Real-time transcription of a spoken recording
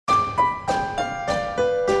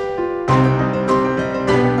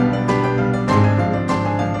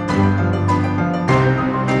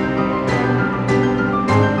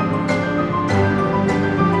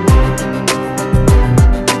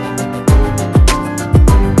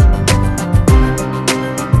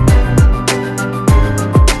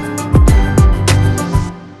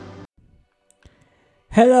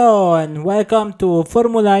Hello and welcome to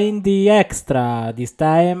Formula Indie Extra. This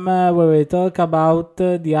time we will talk about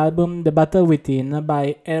the album The Battle Within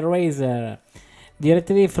by HELLRAIZER,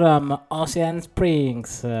 directly from Ocean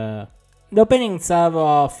Springs. The opening salvo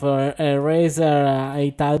of HELLRAIZER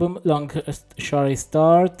 8 album Long Story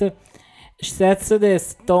Short sets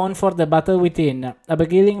the tone for The Battle Within, a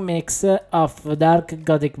beguiling mix of dark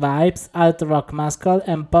gothic vibes, alt rock muscle,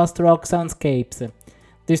 and post rock soundscapes.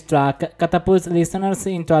 This track catapults listeners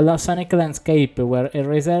into a sonic landscape where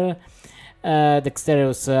Eraser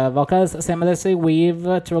dexterous vocals seamlessly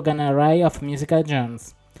weave through an array of musical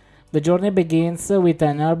genres. The journey begins with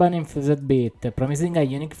an urban-infused beat, promising a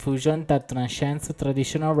unique fusion that transcends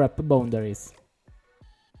traditional rap boundaries.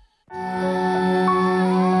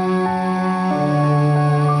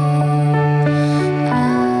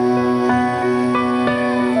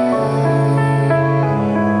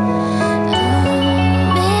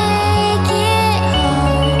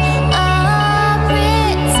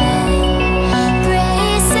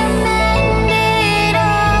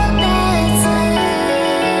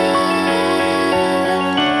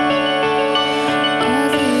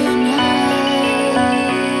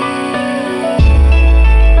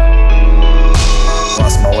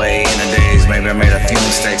 Maybe I made a few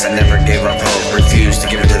mistakes, I never gave up hope, refused to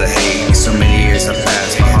give in to the hate. So many years have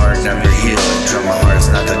passed, my heart never healed. Try my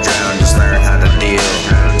hardest not to drown, just learn how to deal.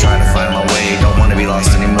 Trying to find my way, don't wanna be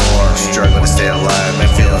lost anymore. Struggling to stay alive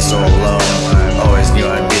and feeling so alone. Always knew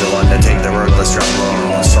I'd be the one to take the road less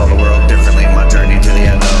alone. Saw the world differently, my journey to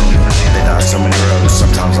the unknown. Been down so many roads,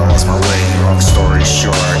 sometimes I lost my way. Long story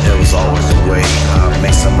short, it was always the way. I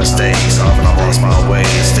made some mistakes, often I lost my way.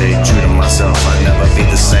 Stayed true to myself, I'd never be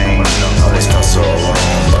the same. Always felt so alone,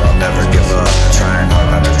 but I'll never give up. Trying hard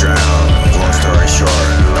not to drown. Long story short,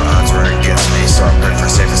 the odds were against me, so I prayed for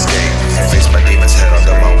safe escape. Face my demons head on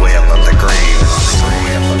my way up the grave.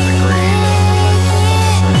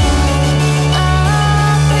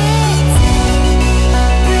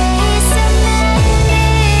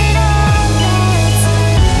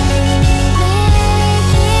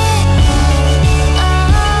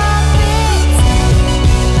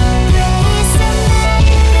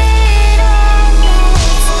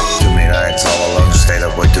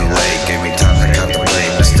 Way too late, gave me time to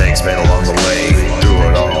contemplate mistakes made along the way.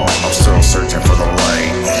 Through it all, I'm still searching for the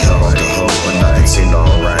light. Held on to hope, but nothing seemed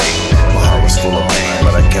alright. My heart was full of pain,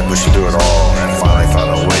 but I kept pushing through it all. And finally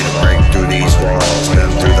found a way to break through these walls.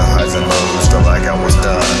 Been through the highs and lows, felt like I was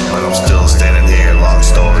done, but I'm still standing here. Long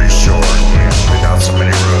story short, been down so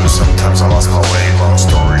many roads, sometimes I lost my way. Long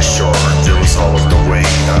story short, it was all of the way.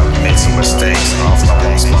 I made some mistakes, often I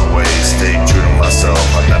lost my way. Stayed true to myself,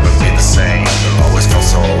 I'll never be the same. Always felt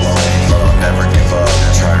so alone, but I'll never give up.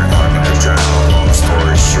 Trying hard not to drown. Long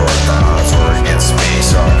story short, the odds were against me,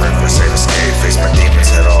 so I prayed for safe escape. Face my demons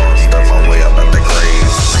head on, dug my way up at the grave.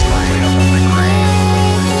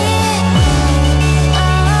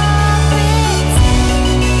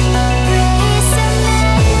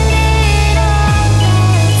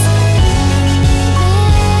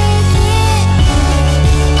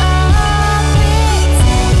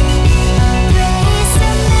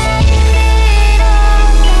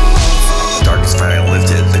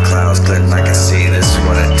 Clear and I can see this is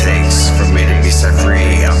what it takes for me to be set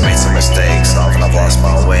free. I've made some mistakes, often I've lost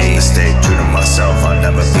my way. Stayed true to myself, I'll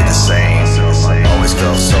never be the same. Always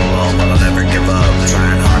felt so alone, but I'll never give up.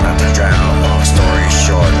 Trying hard not to drown. Long story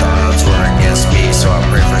short, the odds were against me, so I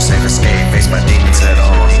prayed for a safe escape. Face my demons head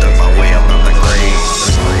on, dug my way up out the grave.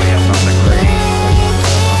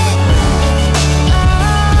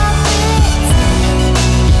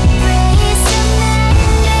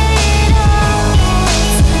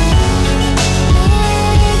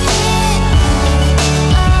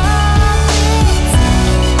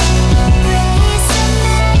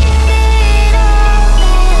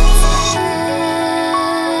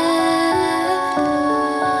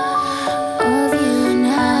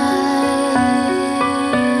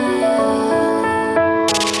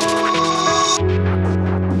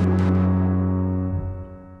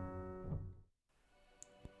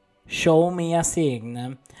 Show Me a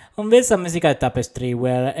Sign unveils a musical tapestry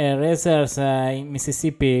where Razor's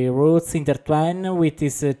Mississippi roots intertwine with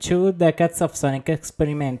his 2 decades of sonic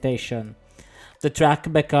experimentation. The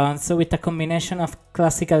track beckons with a combination of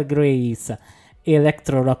classical grace,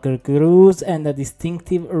 electro-rock grooves, and a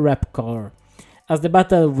distinctive rapcore. As the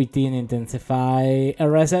battle within intensifies,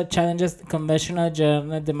 Razor challenges conventional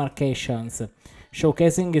genre demarcations,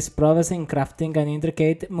 showcasing his prowess in crafting an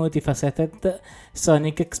intricate, multifaceted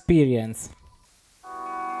sonic experience.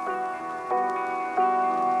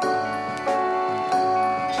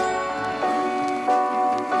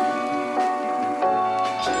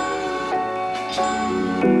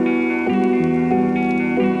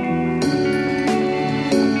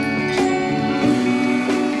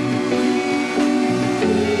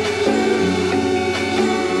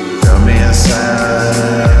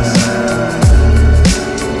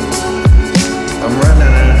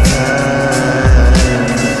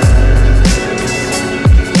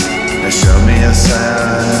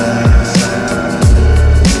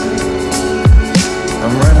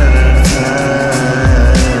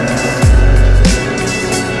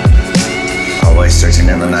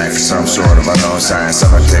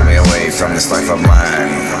 take me away from this life of mine.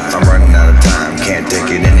 I'm running out of time, can't take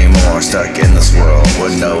it anymore. Stuck in this world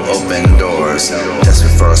with no open doors.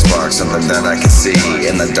 Desperate for a spark, something that I can see.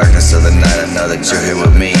 In the darkness of the night, I know that you're here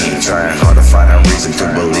with me. Trying hard to find a reason to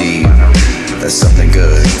believe that something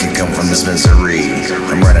good can come from this misery.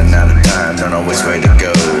 I'm running out of time, don't know which way to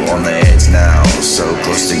go. On the edge now, so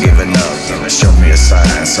close to giving up. Show me a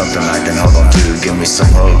sign, something I can hold on to. Give me some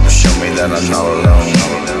hope, show me that I'm not alone.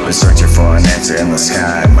 Been searching for an answer in the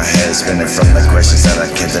sky. My head spinning from the questions that I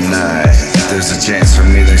can't deny. If there's a chance for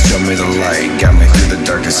me, then show me the light. Got me through the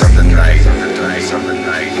darkness of the night.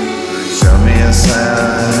 Show me a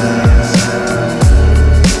sign.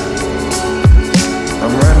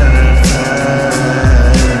 I'm running out of time.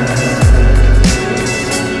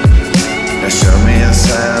 Now show me a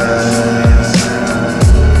sign.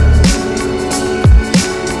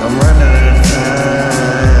 I'm running out of time.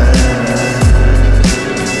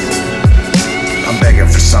 I'm begging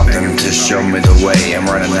for something to show me the way. I'm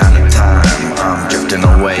running out of time. I'm drifting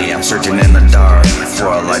away. I'm searching in the dark for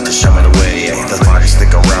a light to show me the way. The fire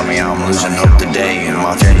stick around me. I'm losing hope today.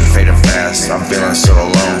 My journey's fading fast. I'm feeling so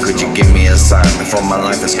alone. Could you give me a sign before my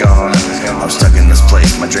life is gone? I'm stuck in this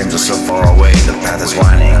place. My dreams are so far away. The path is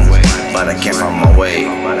winding, but I can't find my way.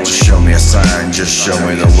 Just show me a sign. Just show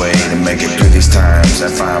me the way to make it through these times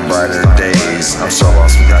and find brighter days. I'm so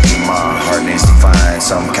lost without you. My heart needs to find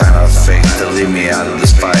some kind of faith to lead me out of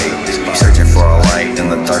this fight. I'm searching for a light in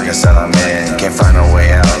the darkness that I'm in. Can't find a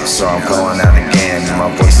way out, so I'm calling out again. My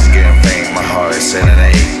voice is getting faint. My heart is in an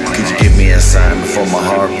ache. Could you give me a sign before my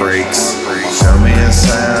heart breaks? Show me a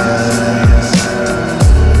sign.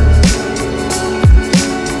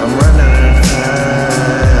 I'm running out of time.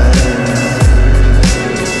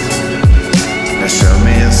 Now show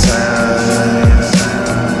me a sign.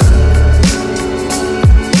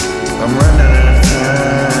 I'm running out of time.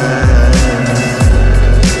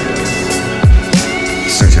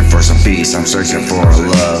 Searching for some peace, I'm searching for a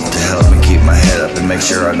love to help me keep my head up and make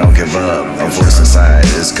sure I don't give up. A voice inside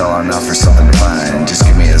is calling out for something to find. Just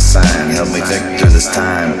give me a sign, help me think through this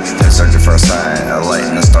time. I'm searching for a sign, a light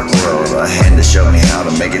in this dark world, a hand to show me how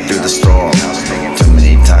to make it through the storm. Too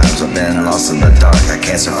many times I've been lost in the dark, I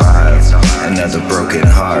can't survive another broken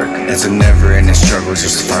heart. It's a never-ending struggle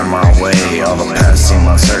just to find my way. All the paths seem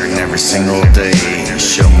uncertain every single day.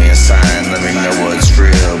 Show me a sign, let me know what's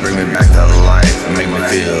real. Bring me back to life and make me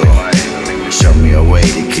feel. Show me a way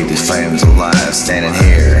to keep these flames alive. Standing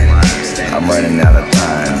here, I'm running out of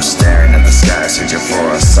time. Staring at the sky, searching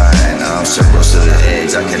for a sign. I'm so close to the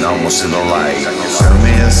edge, I can almost see the light. Show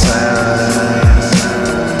me a sign.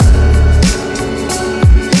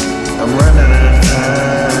 I'm running out of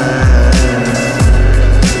time.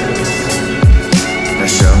 Now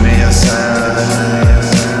show me a sign.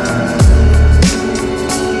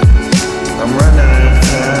 I'm running out of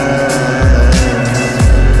time.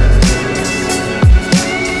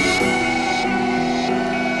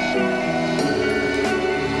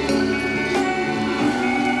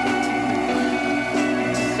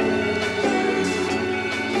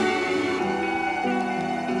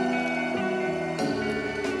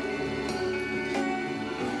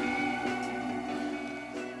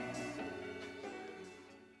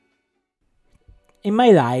 In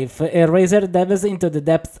my life, HELLRAIZER delves into the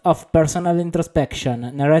depths of personal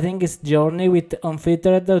introspection, narrating his journey with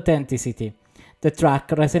unfiltered authenticity. The track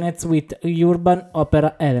resonates with urban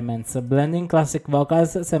opera elements, blending classic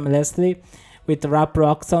vocals seamlessly with rap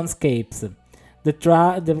rock soundscapes. The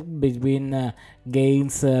track between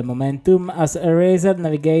gains momentum as HELLRAIZER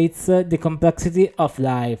navigates the complexity of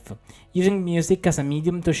life, using music as a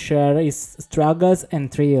medium to share his struggles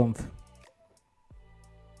and triumph.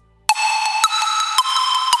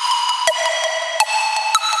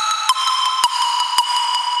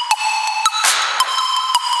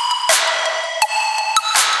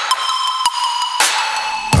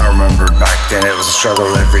 Back then it was a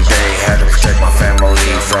struggle every day. Had to protect my family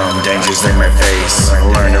from dangers they might face. I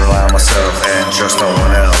learned to rely on myself and trust no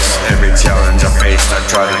one else. Every challenge I faced, I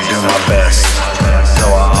tried to do my best.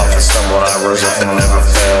 Though I often stumbled, I rose up and never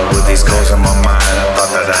fell. With these goals in my mind, I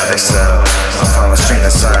thought that I'd excel. I found the strength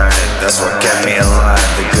inside, that's what kept me alive.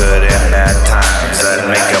 The good and bad times that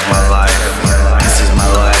make up my life. This is my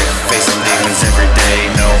life, facing demons every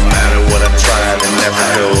day. No matter what I try, they never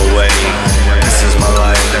go away. This is my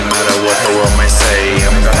life, no matter what the world may say.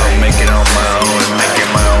 I'm gonna make it on my own and make it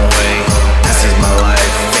my own way. This is my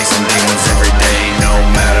life, facing demons every day. No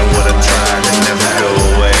matter what I try, they never go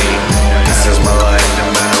away. This is my life, no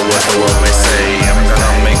matter what the world may say. I'm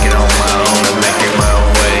gonna make it on my own and make it my own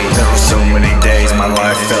way. There were so many days my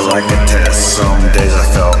life felt like a test. Some days I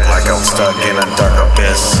felt like I'm stuck in a dark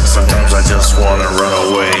abyss. Sometimes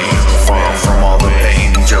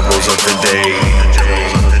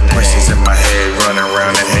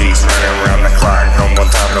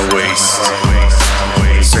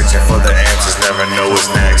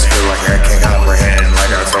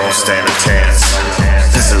stand a chance.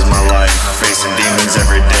 This is my life, facing demons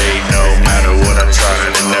every day. No matter what I try,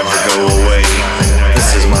 they never go away.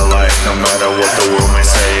 This is my life, no matter what the world may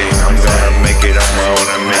say. I'm gonna make it on my own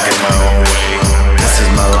and make it my own way. This is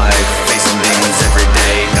my life, facing demons every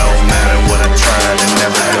day. No matter what I try, they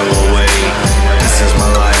never go away. This is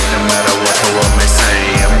my life, no matter what the world may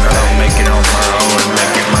say. I'm gonna make it on my own and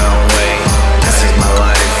make it my own way. This is my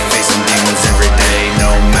life, facing demons every day.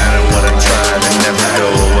 No matter what I try, they never go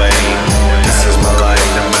away. This is my life,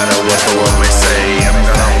 no matter what the world may say. I'm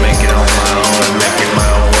gonna make it on my own and make it my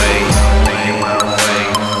own way. Make it my own way,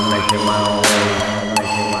 make it my own way.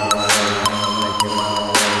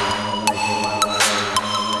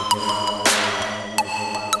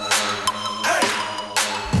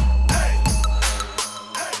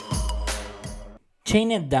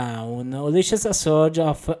 Chain It Down unleashes a surge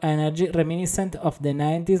of energy reminiscent of the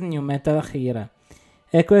 90s new metal era.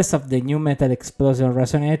 Echoes of the new metal explosion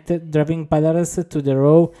resonate, driving parallels to the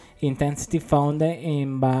raw intensity found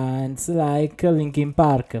in bands like Linkin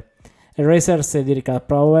Park. HELLRAIZER's lyrical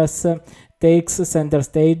prowess takes center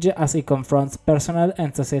stage as he confronts personal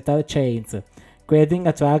and societal chains, creating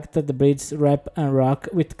a track that bridges rap and rock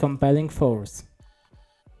with compelling force.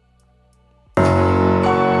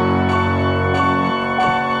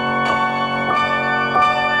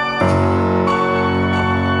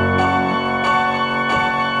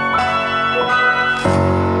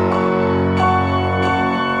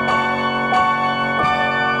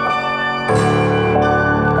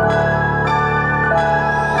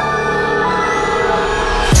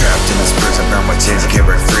 Chains I can't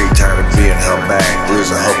break free, tired of being held back.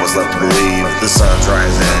 Losing hope, was left to believe. The sun's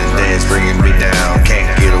rising, day is bringing me down. Can't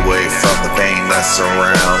get away from the pain that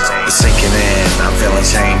surrounds. It's sinking in, I'm feeling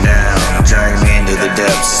chained down. Dragging me into the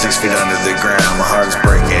depths, 6 feet under the ground. My heart is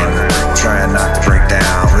breaking, trying not to break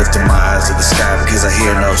down. Lifting my eyes to the sky because I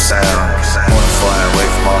hear no sound. Wanna fly away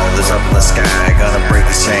from all this up in the sky. Gonna break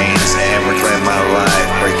the chains and reclaim my life.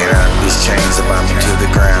 Breaking out of these chains that bind me to the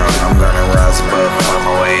ground. I'm gonna rise above, find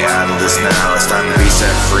my way out of this now. It's time to be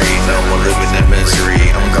set free, no more living in misery.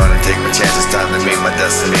 I'm gonna take my chances, time to meet my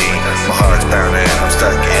destiny. My heart's pounding, I'm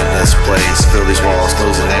stuck in this place. Feel these walls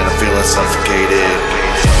closing in, I'm feeling suffocated.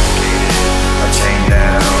 I'm chained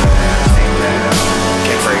down,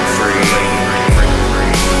 can't break free.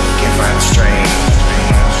 Can't find the strength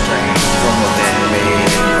from within me.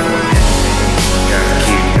 Gotta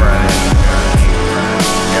keep running,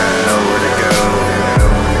 gotta know where to go.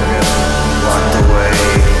 Locked away,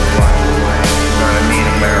 gonna need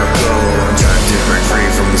a miracle. I'm trying to break free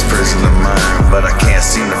from this prison of mine, but I can't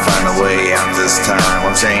seem to find a way out this time.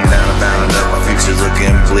 I'm chained down and bound up, my future's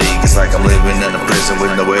looking bleak. It's like I'm living in a prison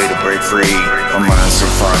with no way to break free. My mind's so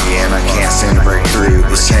foggy and I can't seem to break through.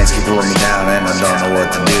 These chains keep pulling me down and I don't know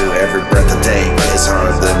what to do. Every breath I take is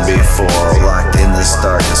harder than before. Locked in this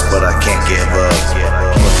darkness, but I can't give up.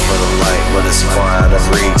 Looking for the light, but it's far out of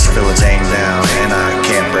reach. Feeling chained down and I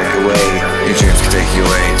can't break away. Your dreams can take you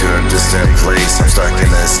away to a distant place. I'm stuck in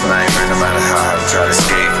this nightmare no matter how hard I try to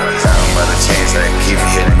escape. Bound by the chains that keep me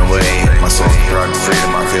hidden away. My soul's brought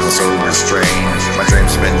freedom, I'm feeling so restrained. My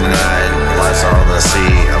dreams have been denied, life's all I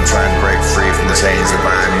see. I'm trying to break free from the chains that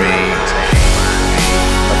bind me.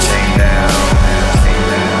 I'm chained down,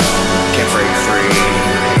 can't break free.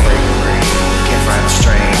 Can't find the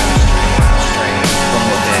strength from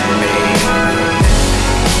within me.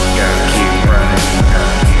 Gotta keep running,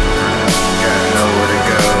 gotta know where to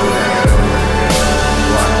go.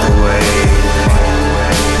 Locked away,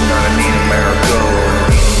 gonna need a miracle.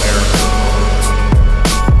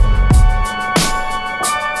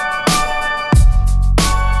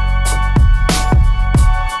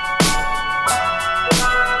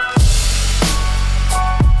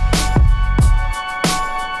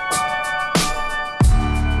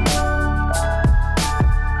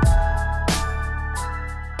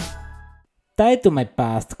 Tied to My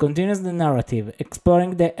Past continues the narrative,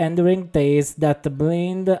 exploring the enduring ties that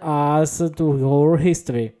bind us to our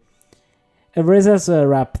history. HELLRAIZER's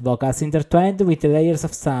rap vocals intertwined with layers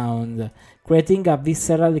of sound, creating a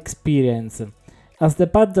visceral experience. As the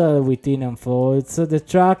battle within unfolds, the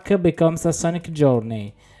track becomes a sonic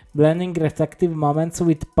journey, blending reflective moments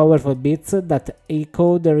with powerful beats that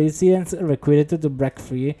echo the resilience required to break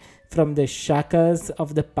free from the shackles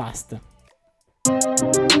of the past.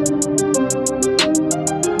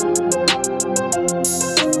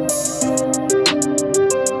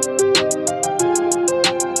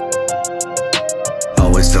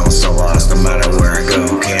 Always feeling so lost no matter where I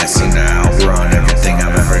go. Can't seem to outrun everything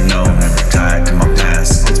I've ever known. Tied to my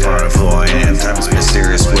past, it's part of who I am. Time's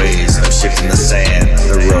mysterious ways of shifting the sand.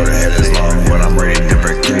 The road ahead is long, but I'm ready to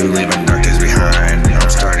break through, leaving dark days behind. I'm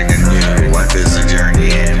starting a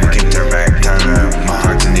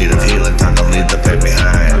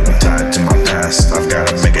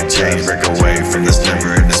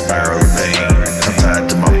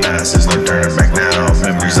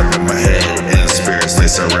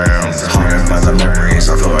this around. Haunted by the memories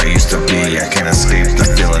of who I used to be. I can't escape the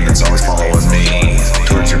feeling that's always following me.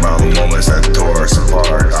 Tortured by the moments that tore us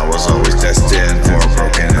apart. I was always destined for a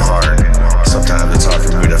broken heart. Sometimes it's hard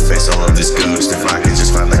for me to face all of these ghosts. If I could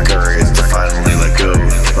just find the courage to finally let go.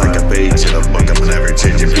 Like a page in a book, I'm never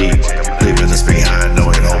changing beat. Leaving this behind,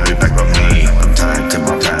 no one can hold me back but me. I'm tied to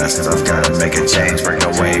my past and I've gotta make a change. Break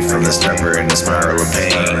away from this never-ending spiral of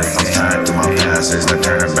pain. I'm tied to my past, there's no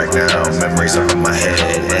turning back now. Memories up in my head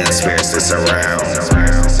and spirits that surround.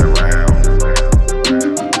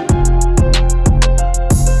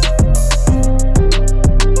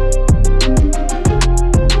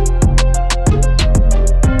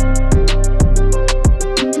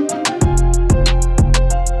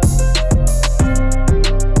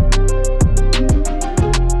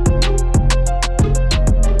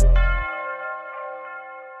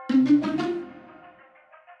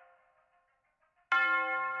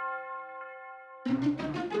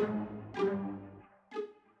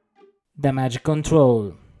 Damage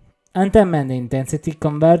Control. Anthem and Intensity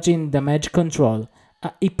converge in Damage Control,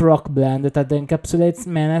 a hip-rock blend that encapsulates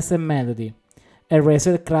menace and melody.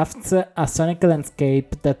 HELLRAIZER crafts a sonic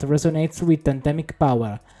landscape that resonates with anthemic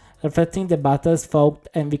power, reflecting the battles fought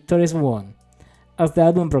and victories won. As the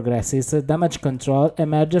album progresses, Damage Control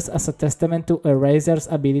emerges as a testament to HELLRAIZER's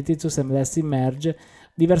ability to seamlessly merge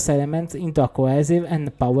diverse elements into a cohesive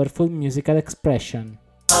and powerful musical expression.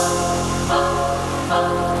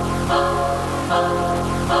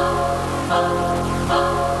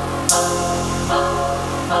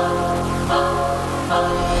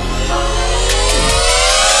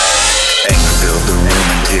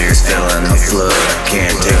 Tears filling the flood. I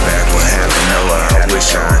can't take back what happened, no, I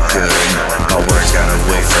wish I could. My words got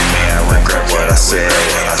away from me, I regret what I said.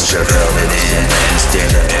 I should've held it in instead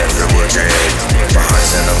of everywhere dread. My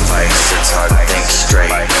heart's in a vice, it's hard to think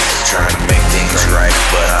straight. Trying to make things right,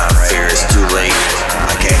 but I fear it's too late.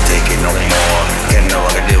 I can't take it no more, can no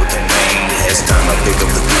longer deal with the pain. It's time I pick up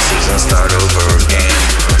the pieces and start over again.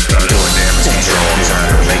 I'm doing damage control, I'm trying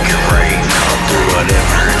to make it right. I'll do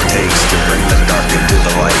whatever it takes to bring the dark into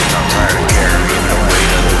the light. I'm tired of carrying the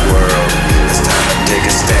weight of the world. It's time to take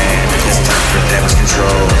a stand. It's time for damage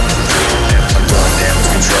control. I'm doing damage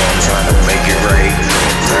control. I'm trying to make it right.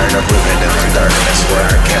 Tired of living in the darkness where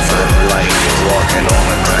I can't find the light. Walking on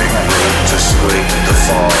a tight road, just waiting to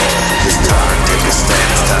fall. It's time to take a stand.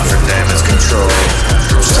 It's time for damage control.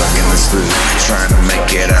 I'm stuck in this loop, trying to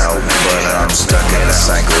make it out, but I'm stuck in a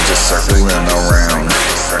cycle, just circling around.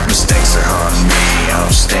 Mistakes are haunting me,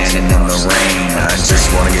 I'm standing in the rain. I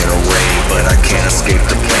just wanna get away, but I can't escape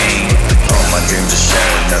the pain. All my dreams are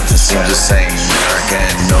shattered, nothing seems the same. I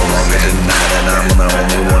can no longer deny that I'm the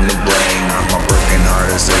only one to blame. My broken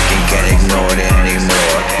heart is aching, can't ignore it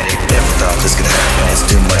anymore. Never thought this could happen, it's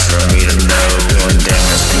too much for me to know. Doing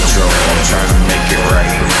damage control, I'm trying to make it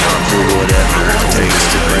right. I'll do whatever it takes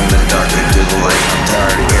to bring the dark into the light. I'm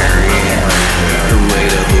tired of carrying the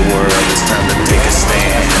weight of the world. It's time to take a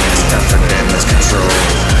stand. It's time for damage control.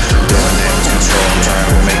 Doing damage control, I'm trying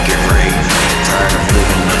to make it right. Tired of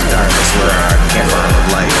living in the darkness where I can't find the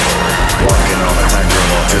light. Walking on a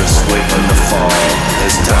tightrope, just waiting to fall.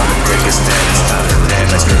 It's time to take a stand. It's time for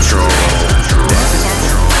damage control. Damage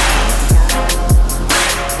control.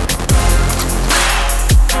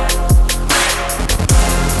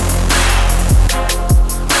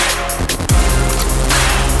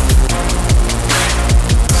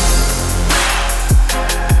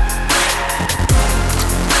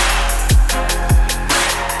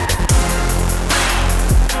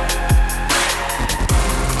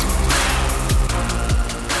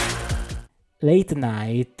 Late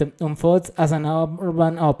Night unfolds as an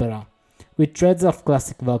urban opera, with threads of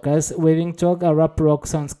classic vocals weaving through a rap rock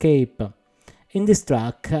soundscape. In this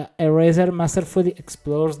track, HELLRAIZER masterfully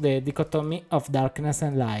explores the dichotomy of darkness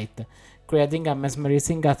and light, creating a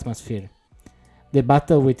mesmerizing atmosphere. The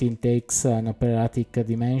battle within takes an operatic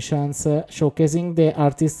dimensions, showcasing the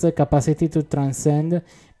artist's capacity to transcend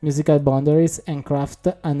musical boundaries and craft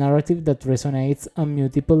a narrative that resonates on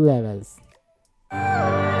multiple levels.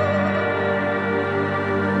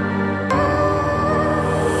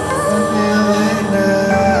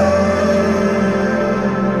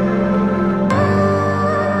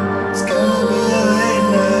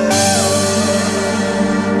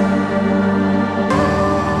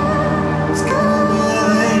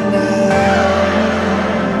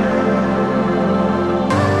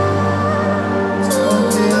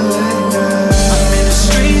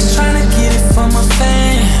 Trying to get it from my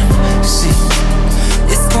fam. See,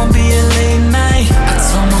 it's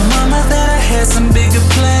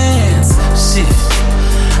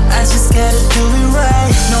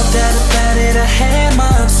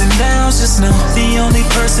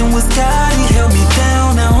was God, he held me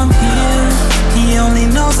down, now I'm here. He only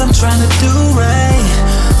knows I'm trying to do right,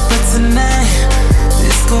 but tonight,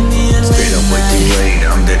 it's gonna be a Straight late up way too night. late,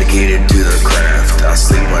 I'm dedicated to the craft. I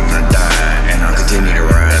sleep when I die, and I'll continue to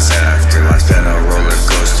rise after. Life's been a roller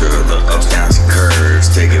coaster, the ups, downs, and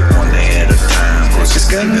curves. Take it one day at a time, close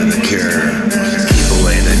just to the cure. Keep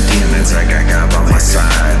away the demons, I got God by my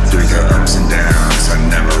side. Through the ups and downs, I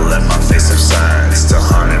never let my face subside. Still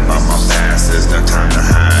haunted by my past, there's no time to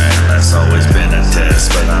hide. That's always been a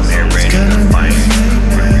test, but I'm here ready to fight.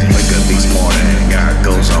 Wake up each morning, got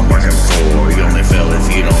goals I'm working for. You only fail if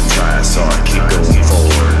you don't try, so I keep going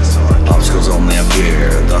forward. Obstacles only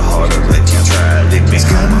appear, the harder that you try. Leave me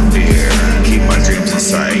calm my fear, keep my dreams in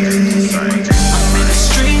sight. I'm in the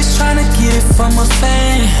streets trying to get it from a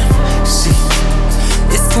fan. See,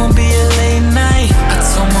 it's gonna be a late night. I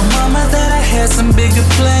told my mama that I had some bigger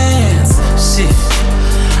plans. Shit,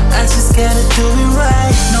 I just gotta do it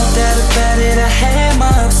right. No doubt about it, I had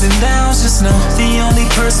my ups and downs. Just know the only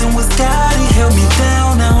person was God, he held me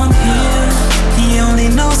down, now I'm here. He only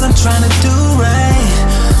knows I'm trying to do right,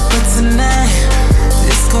 but tonight,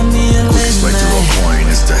 it's gonna be a late Quickest way to a night. point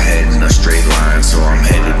is to head in a straight line, so I'm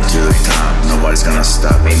headed to the top. Nobody's gonna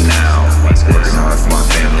stop me now. Working hard for my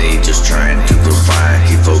family, just trying to provide.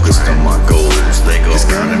 Keep focused on my goals, they go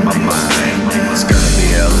around in my mind. It's gonna be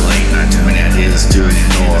a late night, too many ideas to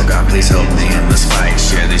ignore. God, please help me in this fight,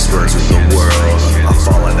 share these words with the world. I've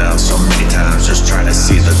fallen down so many times, just trying to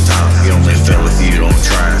see the top. You only fail if you don't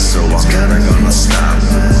try, so I'm never gonna stop.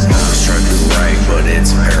 Always try to do right, but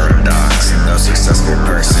it's a paradox. No successful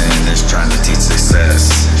person is trying to teach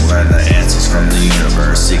success. Learn the answers from the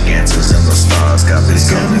universe, seek answers in the stars. God, please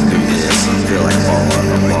help me through this, I feel like falling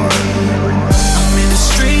apart. I'm in the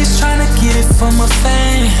streets trying to get it from a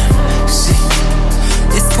fan. See,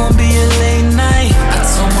 it's gonna be a late night. I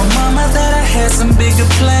told my mama that I had some bigger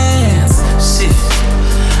plans. Shit,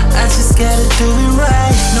 I just gotta do it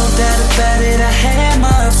right. No doubt about it, I had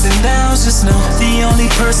my ups and downs. Just know the only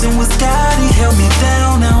person was God, he held me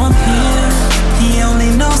down, now I'm here. He only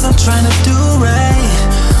knows I'm trying to do right,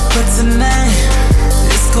 but tonight,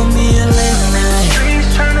 it's gonna be a late night.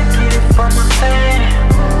 Streets trying to get it from a fan.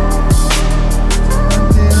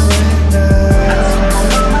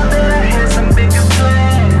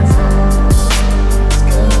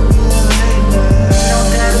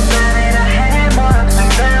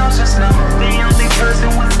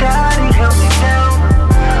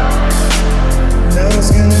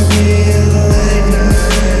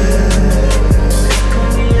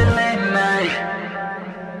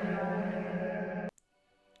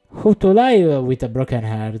 Who to Live with a Broken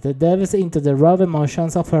Heart delves into the raw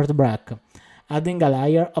emotions of heartbreak, adding a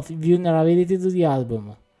layer of vulnerability to the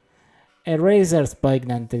album. HELLRAIZER's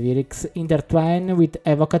poignant lyrics intertwine with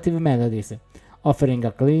evocative melodies, offering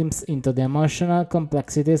a glimpse into the emotional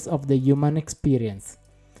complexities of the human experience.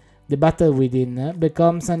 The battle within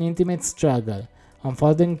becomes an intimate struggle,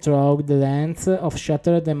 unfolding through the lens of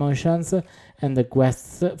shattered emotions and the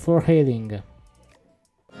quest for healing.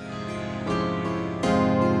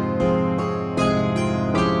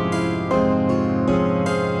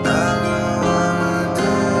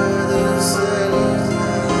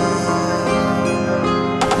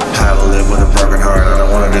 How to live with a broken heart, I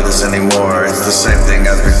don't wanna do this anymore. It's the same thing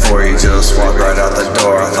as before, you just walk right out the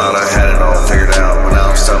door. I thought I had it all figured out, but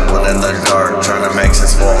now I'm stumbling in the dark, trying to make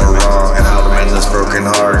sense of what went wrong and how to mend this broken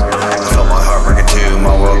heart. I felt my heart breaking too,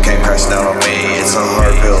 my world came crashing down on me. It's a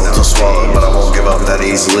hard pill to swallow, but I won't give up that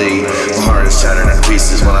easily. My heart is shattered in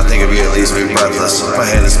pieces, when I think of you it leaves me breathless. My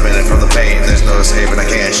head is spinning from the pain, there's no escape and I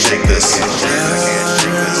can't shake this.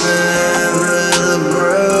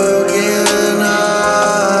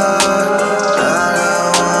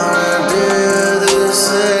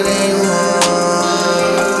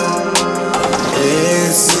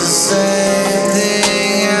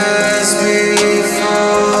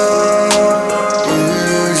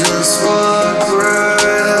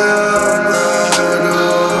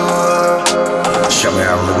 Show me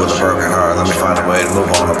how to live with a broken heart. Let me find a way to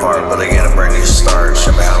move on apart, but again a brand new start.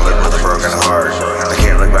 Show me how to live with a broken heart. I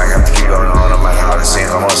can't look back, I have to keep going on. No matter how it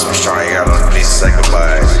seems, I must be strong. You gotta let me say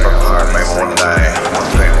goodbye. Broken heart made me wanna die.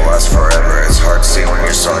 Pain will last forever. It's hard to see when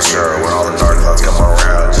you're so unsure. When all the dark clouds come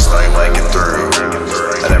around, just know you make it through.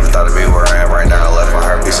 I never thought I'd be where I am right now. I left my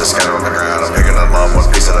heart pieces scattered on the ground. I'm picking them up one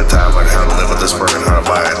piece at a time. Learn how to live with this broken heart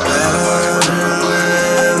of mine.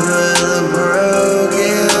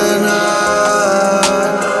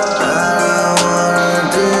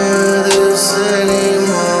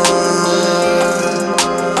 Anymore.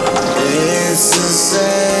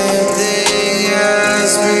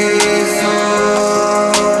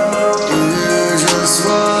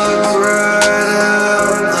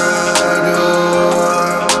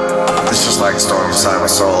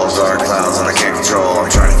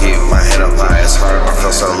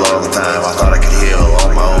 so low all the time. I thought I could heal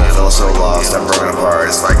on my own, feeling so lost and broken apart.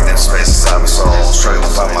 It's like an empty space inside my soul, struggling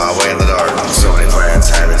to find my way in the dark. So many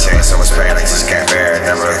plans had to change, so much pain I just can't bear.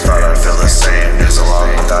 Never thought I'd feel the same. There's a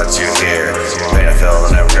long without you here. Pain I feel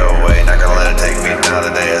will never go away. Not gonna let it take me down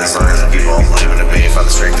today. As long as I keep on believing in me, find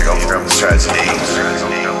the strength to go from this tragedy.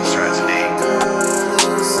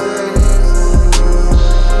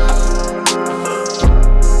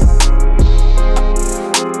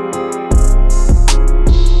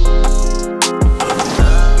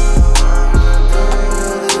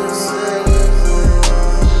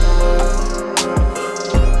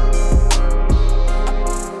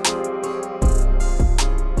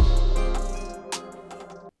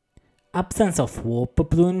 Absence of Hope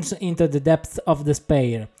plunges into the depths of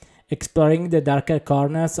despair, exploring the darker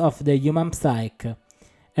corners of the human psyche.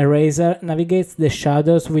 HELLRAIZER navigates the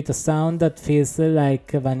shadows with a sound that feels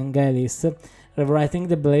like Vangelis, rewriting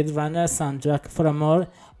the Blade Runner soundtrack for a more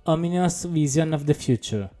ominous vision of the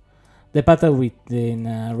future. The Battle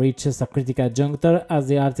Within reaches a critical juncture as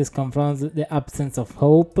the artist confronts the absence of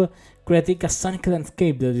hope, creating a sonic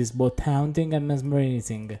landscape that is both haunting and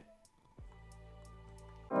mesmerizing.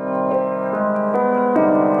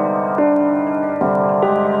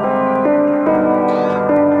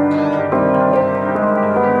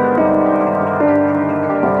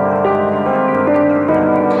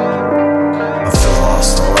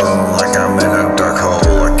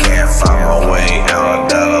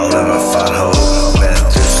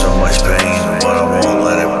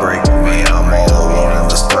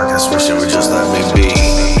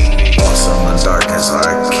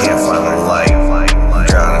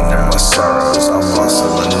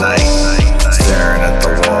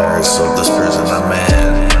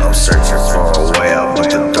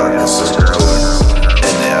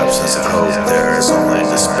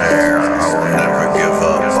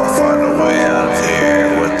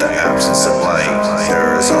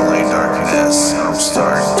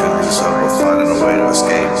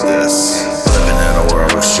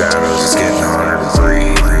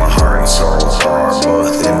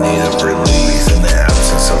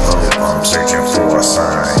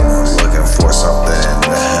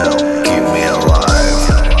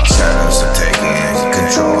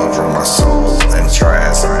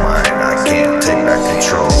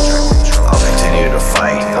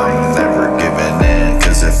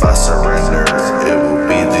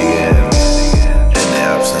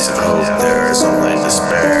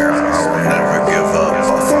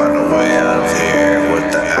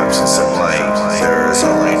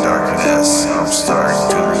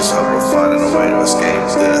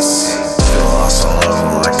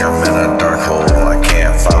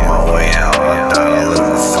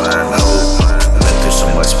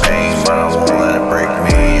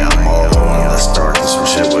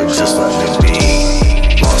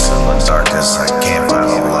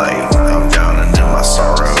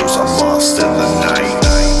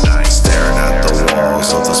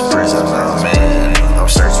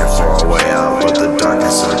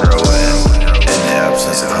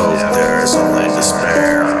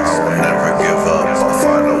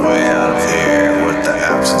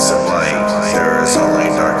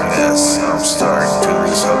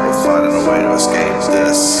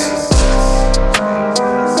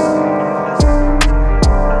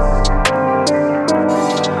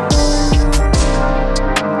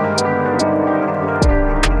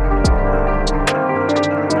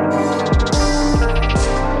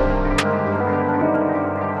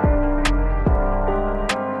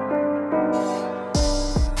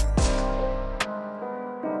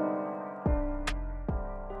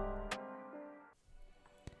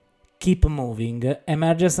 Keep Moving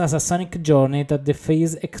emerges as a sonic journey that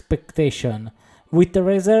defies expectation, with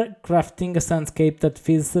HELLRAIZER crafting a soundscape that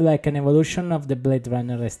feels like an evolution of the Blade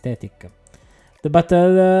Runner aesthetic. The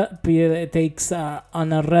battle takes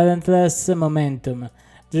on a relentless momentum,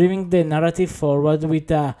 driving the narrative forward with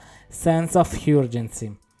a sense of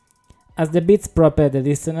urgency. As the beats propel the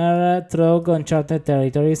listener through uncharted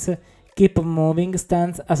territories, Keep Moving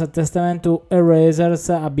stands as a testament to HELLRAIZER's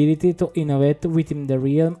ability to innovate within the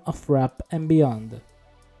realm of rap and beyond.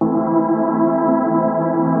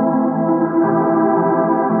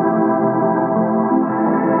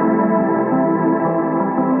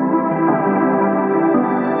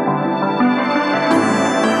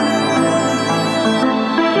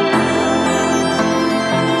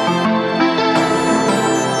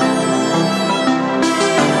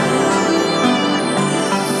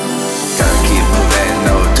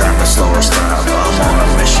 Slow or stop, I'm on a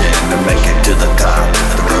mission to make it to the top.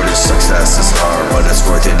 The road to success is hard, but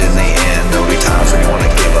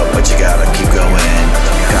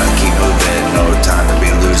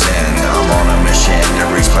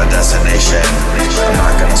I'm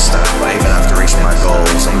not gonna stop, I even have to reach my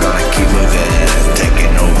goals. I'm gonna keep moving,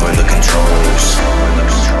 taking over the controls.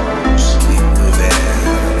 Keep moving.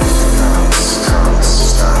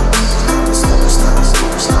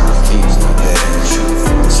 Stop. Keep moving. Shoot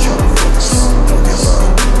for the strongest. Don't give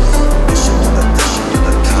up. Mission to the top.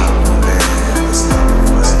 Keep moving. It's not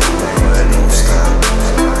what. Don't stop.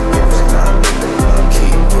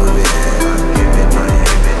 Keep moving.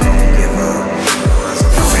 Don't give up.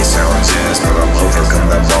 I face challenges, but I've overcome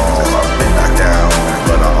them all. I've been knocked down,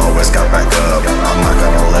 but I always got back up. I'm not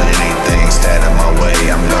gonna let anything stand in my way.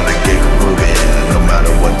 I'm gonna keep moving, no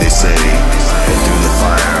matter what they say. Been through the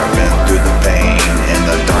fire, been through the pain. In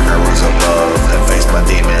the dark I rose above and faced my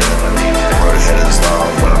demon. The road ahead is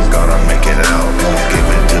long, but I'm gonna make it out. Won't give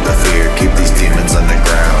in to the fear, keep these demons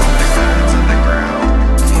underground.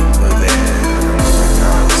 Keep moving.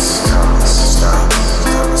 Stop.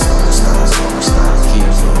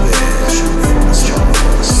 Keep moving. Shoot for the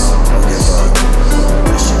strongest. Don't give up.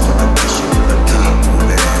 Mission to the keep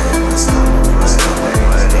moving. It's not what.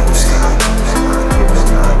 Don't stop.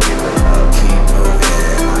 Keep moving. Don't give up.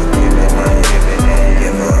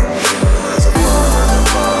 As above.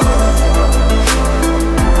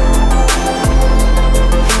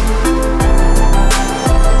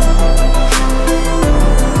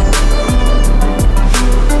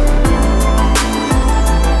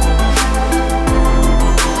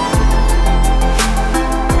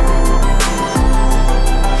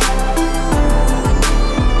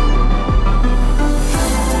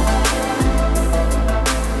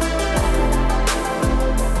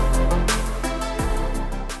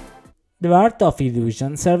 The Art of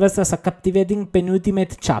Illusion serves as a captivating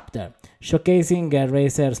penultimate chapter, showcasing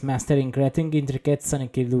HELLRAIZER's mastery in creating intricate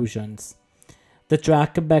sonic illusions. The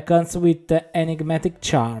track beckons with enigmatic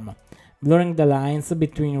charm, blurring the lines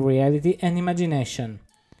between reality and imagination.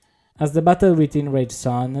 As the battle within rages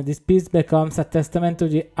on, this piece becomes a testament to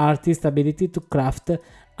the artist's ability to craft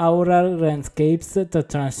aural landscapes that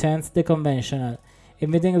transcend the conventional,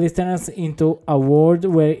 inviting listeners into a world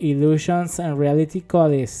where illusions and reality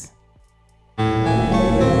coalesce.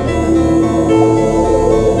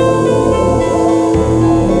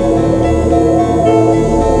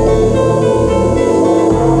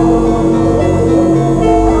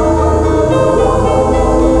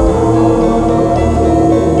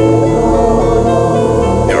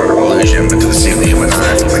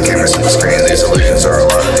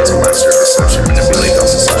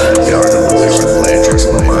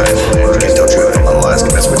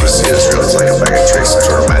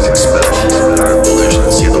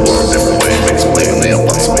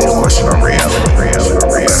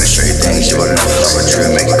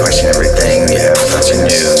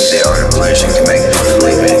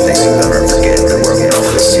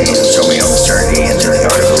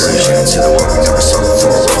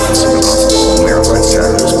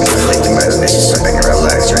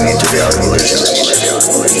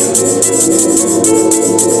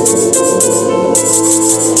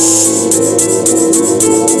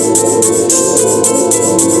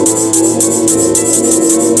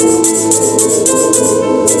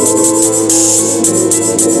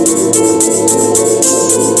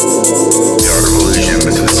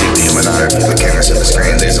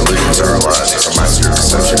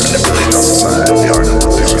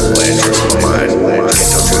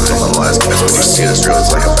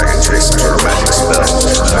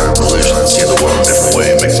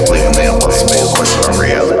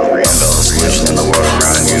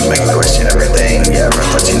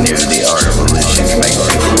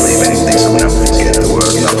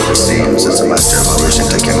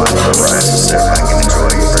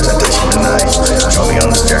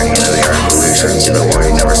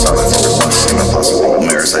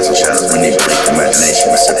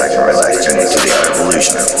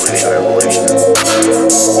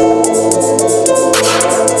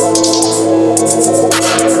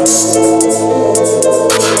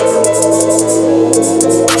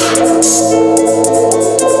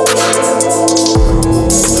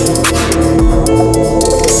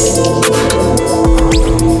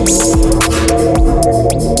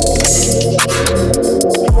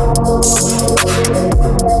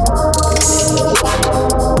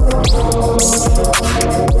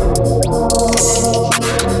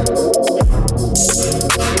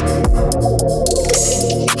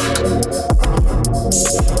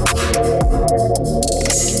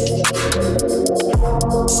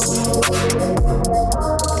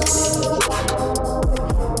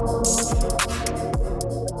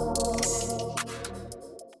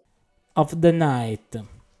 Of the Night.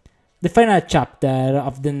 The final chapter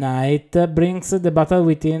of the night brings the battle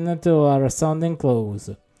within to a resounding close.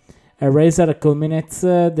 HELLRAIZER culminates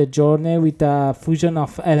the journey with a fusion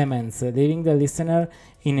of elements, leaving the listener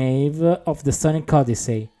in awe of the sonic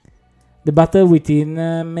odyssey. The battle within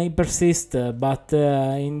may persist, but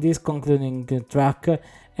in this concluding track,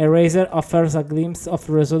 HELLRAIZER offers a glimpse of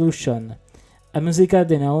resolution, a musical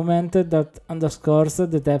denouement that underscores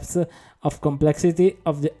the depth of complexity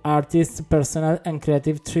of the artist's personal and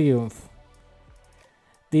creative triumph.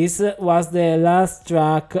 This was the last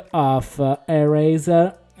track of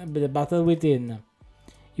HELLRAIZER, The Battle Within.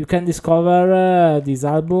 You can discover this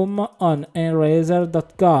album on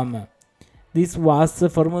hellraizer.com. This was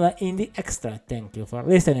Formula Indie Extra. Thank you for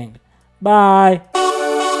listening. Bye!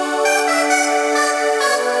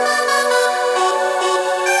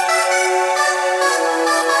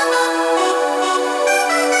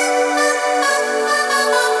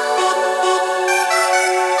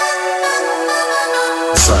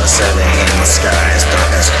 Sun setting in the skies,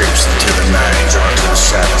 darkness creeps into the night, drawn to the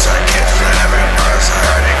shadows I can't deny. Vampires are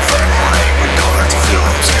hiding from the light. We don't have to feel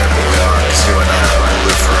them scared, but we are. 'Cause you and I will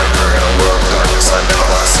live forever in a world of darkness. I never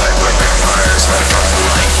lost sight where vampires hide from the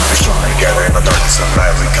light. We're strong together in the darkness of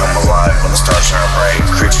night. We come alive when the stars shine bright.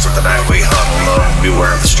 Creatures of the night, we hunt alone.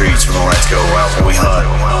 Beware of the streets when the lights go out. When we hunt,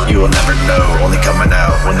 you will never know. Only coming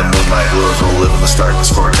out when the moonlight glows. We'll live in the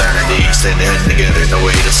darkness for eternity. Standing heading together, no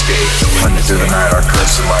way to escape. Hunting through the night, our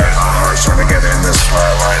curse of light. Our hearts join together in this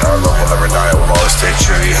twilight. Our love will never die, we'll always stay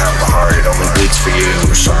true. You have the heart, it only bleeds for you.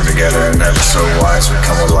 We're strong together and never so wise. We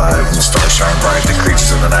come alive when the stars shine bright. The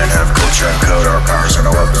creatures of the night have culture and code. Our powers are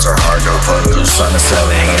no weapons, our heart no oppose. The sun is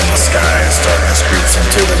setting in the skies, darkness creeps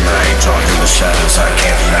into the night. Drawn through the shadows, I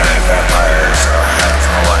can't deny. Vampires are hiding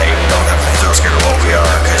from the light. We don't have to feel scared of what we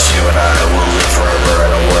are, 'cause you and I will live forever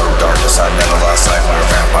in a world of darkness. I never lost sight when our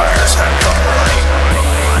vampires hide from the light.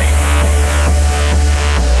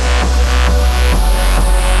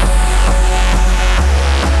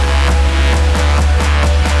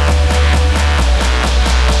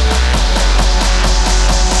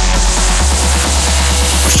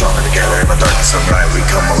 Stronger together in the darkness of night. We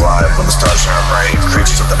come alive when the stars shine bright.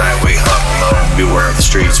 Creatures of the night, we hunt alone. Beware of the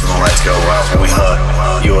streets when the lights go out. When we hunt,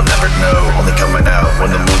 you will never know. Only coming out when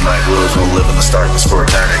the moonlight glows. We'll live in the darkness for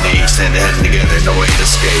eternity. Stand heading together, no way to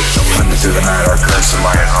escape. Hunting through the night, our curse of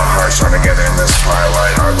light. Our hearts join together in this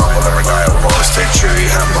twilight. Our love will never die, we'll always stay true. You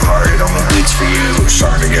have the heart, it only bleeds for you. We're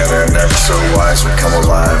strong together and never so wise. We come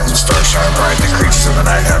alive when the stars shine bright. The creatures of the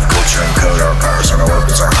night have culture and code. Our powers are no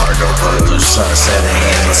weapons, our heart no oppose. Sun setting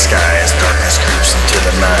in the skies, darkness creeps into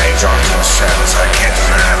the night. Drawn to the shadows, I can't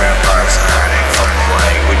deny. Vampires are hiding from the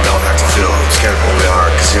light. We don't have to feel scared, but we are.